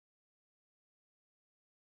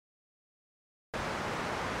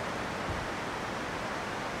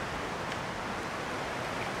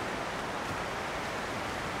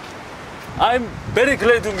I'm very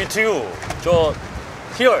glad to meet you. 저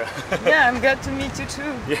here. Yeah, I'm glad to meet you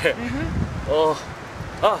too. Yeah.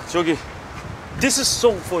 저기. This is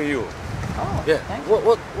song for you. Oh, Yeah. thank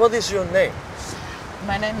you. What is your name?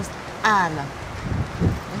 My name is Anna.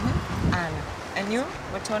 Anna. And you?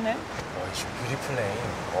 What's your name? Oh, it's beautiful name.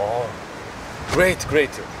 Great.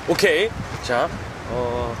 Okay. 자,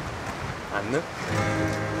 안느.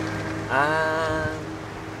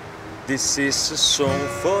 This is a song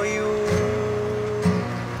for you.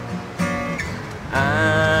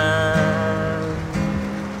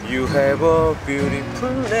 You have a beautiful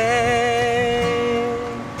name.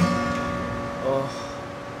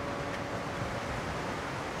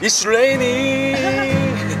 It's raining,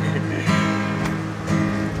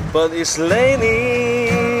 but it's raining,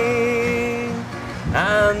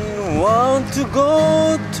 and want to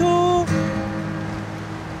go to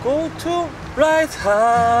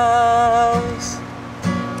lighthouse,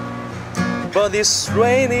 but it's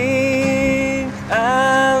raining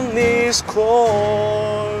and it's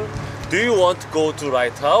cold. Do you want to go to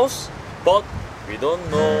lighthouse? But we don't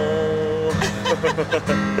know.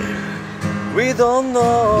 We don't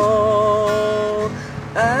know.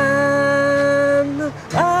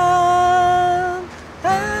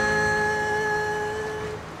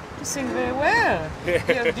 You sing very well. You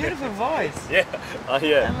have a beautiful voice. Yeah. I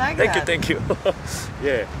like that. Thank you.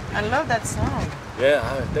 Yeah. I love that song. Yeah.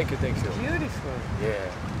 Thank you. Beautiful.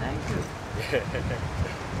 Yeah. Thank you. Yeah.